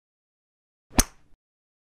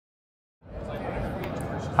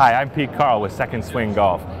Hi, I'm Pete Carl with Second Swing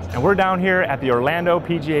Golf, and we're down here at the Orlando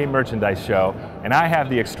PGA Merchandise Show, and I have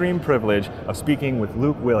the extreme privilege of speaking with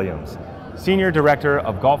Luke Williams, Senior Director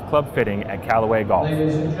of Golf Club Fitting at Callaway Golf.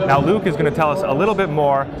 Now Luke is going to tell us a little bit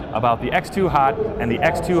more about the X2 Hot and the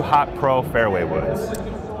X2 Hot Pro fairway woods.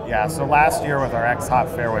 Yeah, so last year with our X Hot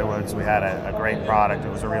fairway woods, we had a great product. It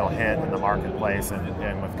was a real hit in the marketplace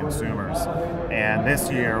and with consumers. And this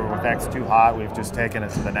year with X2 Hot, we've just taken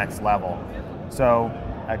it to the next level. So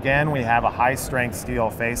again, we have a high strength steel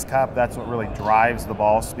face cup. That's what really drives the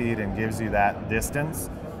ball speed and gives you that distance.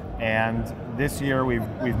 And this year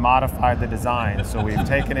we've modified the design. So we've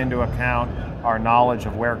taken into account our knowledge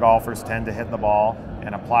of where golfers tend to hit the ball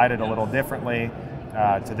and applied it a little differently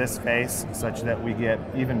to this face, such that we get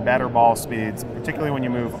even better ball speeds, particularly when you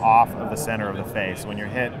move off of the center of the face, when your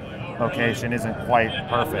hit location isn't quite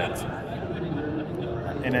perfect.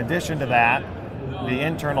 In addition to that, the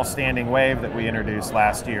internal standing wave that we introduced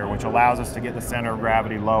last year, which allows us to get the center of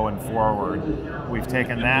gravity low and forward, we've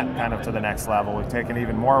taken that kind of to the next level. We've taken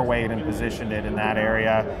even more weight and positioned it in that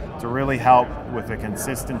area to really help with the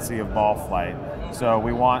consistency of ball flight. So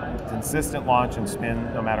we want consistent launch and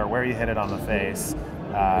spin no matter where you hit it on the face,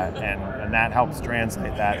 and that helps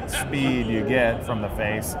translate that speed you get from the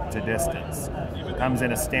face to distance. It comes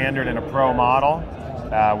in a standard and a pro model.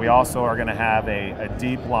 We also are going to have a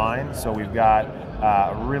deep line, so we've got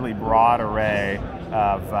a really broad array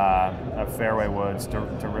of fairway woods to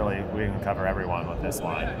really, we can cover everyone with this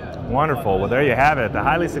line. Wonderful. Well, there you have it. The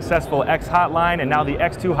highly successful X Hot line, and now the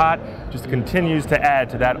X2 Hot just continues to add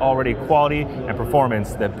to that already quality and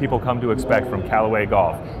performance that people come to expect from Callaway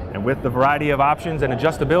Golf. And with the variety of options and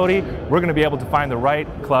adjustability, we're going to be able to find the right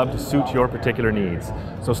club to suit your particular needs.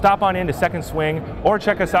 So stop on in to Second Swing or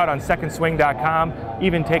check us out on secondswing.com.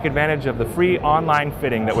 Even take advantage of the free online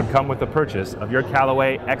fitting that would come with the purchase of your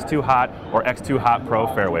Callaway X2 Hot or X2 Hot Pro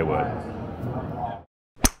fairway wood.